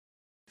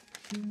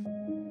I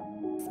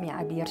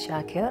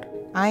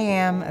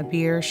am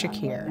Abeer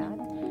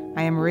Shakir.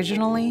 I am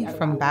originally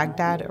from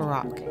Baghdad,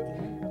 Iraq.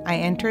 I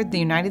entered the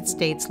United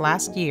States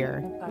last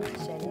year.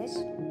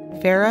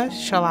 Farah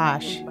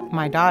Shalash,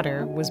 my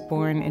daughter, was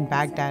born in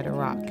Baghdad,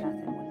 Iraq.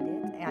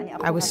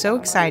 I was so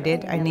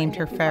excited I named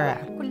her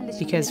Farah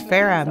because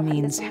Farah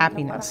means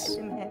happiness.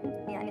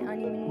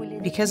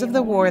 Because of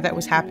the war that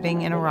was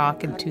happening in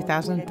Iraq in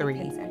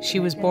 2003,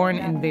 she was born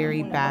in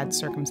very bad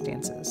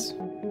circumstances.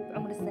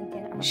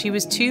 She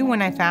was 2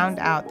 when I found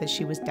out that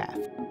she was deaf.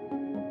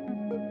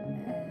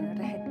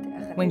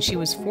 When she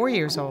was 4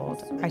 years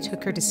old, I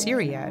took her to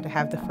Syria to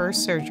have the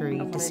first surgery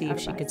to see if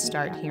she could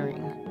start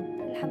hearing.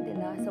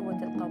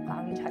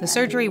 The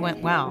surgery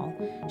went well.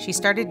 She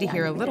started to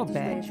hear a little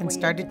bit and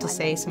started to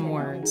say some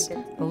words,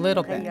 a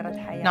little bit,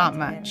 not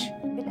much.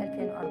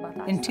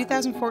 In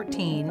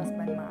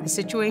 2014, the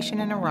situation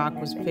in Iraq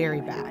was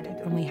very bad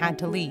and we had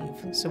to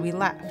leave, so we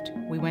left.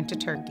 We went to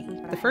Turkey.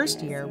 The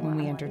first year when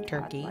we entered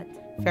Turkey,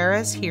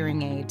 Farah's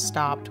hearing aid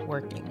stopped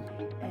working.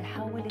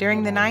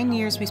 During the 9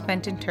 years we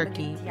spent in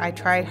Turkey, I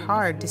tried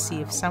hard to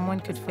see if someone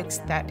could fix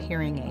that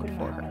hearing aid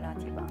for her.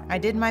 I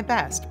did my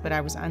best, but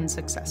I was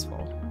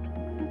unsuccessful.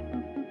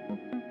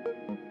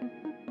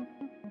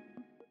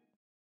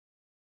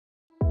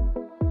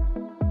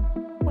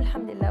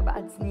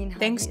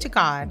 Thanks to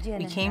God,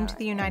 we came to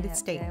the United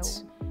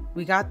States.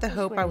 We got the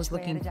hope I was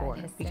looking for,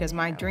 because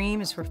my dream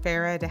is for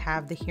Farah to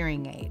have the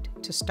hearing aid,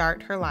 to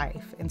start her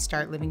life and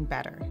start living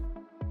better.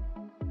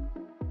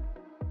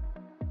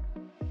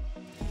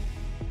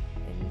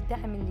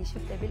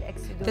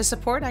 The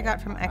support I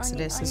got from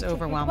Exodus is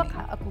overwhelming.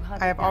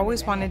 I have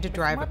always wanted to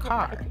drive a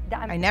car.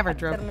 I never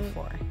drove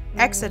before.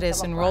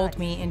 Exodus enrolled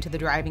me into the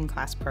driving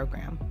class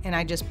program, and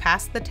I just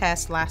passed the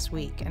test last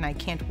week, and I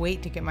can't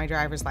wait to get my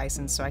driver's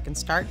license so I can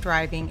start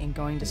driving and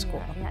going to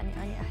school.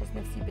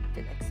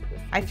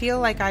 I feel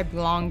like I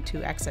belong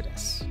to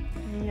Exodus.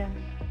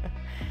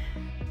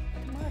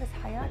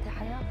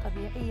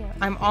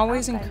 I'm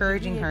always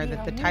encouraging her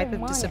that the type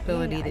of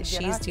disability that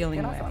she's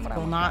dealing with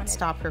will not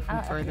stop her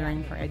from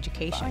furthering her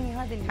education,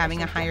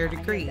 having a higher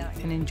degree,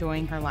 and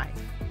enjoying her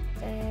life.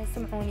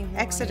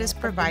 Exodus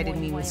provided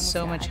me with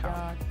so much help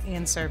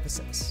and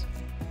services.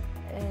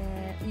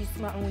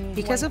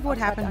 Because of what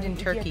happened in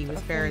Turkey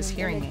with Farah's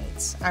hearing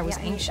aids, I was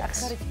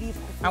anxious.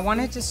 I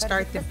wanted to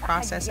start the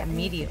process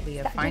immediately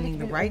of finding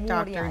the right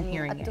doctor and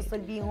hearing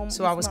aid,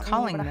 so I was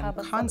calling them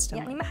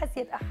constantly.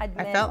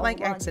 I felt like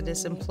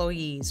Exodus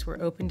employees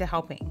were open to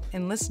helping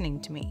and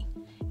listening to me,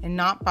 and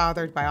not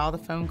bothered by all the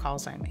phone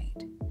calls I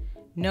made.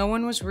 No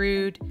one was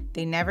rude,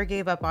 they never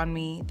gave up on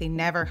me, they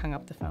never hung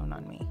up the phone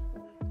on me.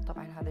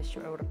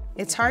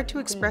 It's hard to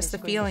express the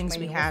feelings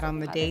we had on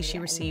the day she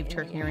received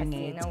her hearing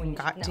aids and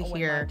got to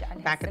hear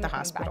back at the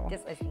hospital.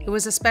 It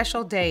was a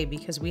special day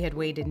because we had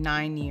waited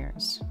 9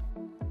 years.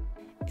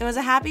 It was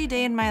a happy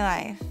day in my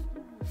life.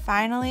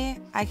 Finally,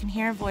 I can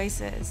hear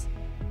voices.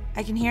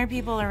 I can hear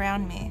people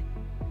around me.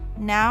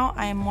 Now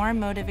I am more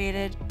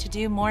motivated to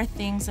do more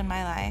things in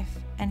my life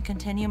and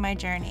continue my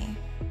journey.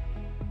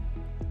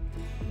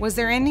 Was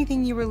there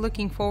anything you were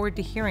looking forward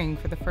to hearing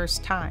for the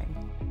first time?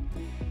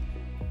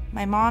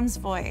 My mom's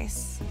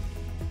voice.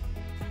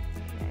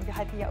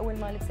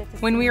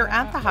 When we were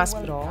at the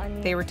hospital,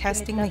 they were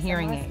testing the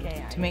hearing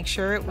aid to make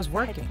sure it was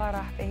working.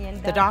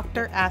 The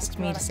doctor asked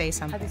me to say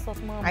something.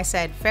 I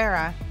said,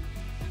 "Farah."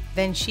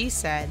 Then she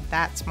said,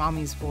 "That's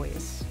Mommy's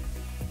voice."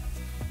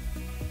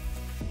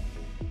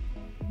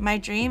 My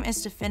dream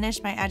is to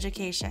finish my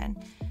education,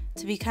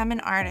 to become an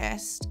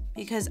artist,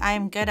 because I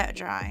am good at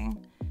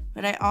drawing,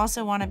 but I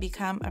also want to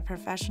become a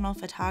professional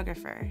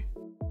photographer.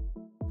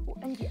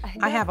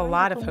 I have a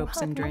lot of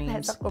hopes and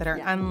dreams that are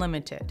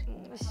unlimited.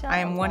 I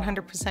am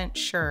 100%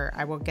 sure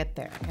I will get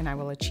there and I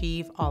will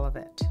achieve all of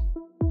it.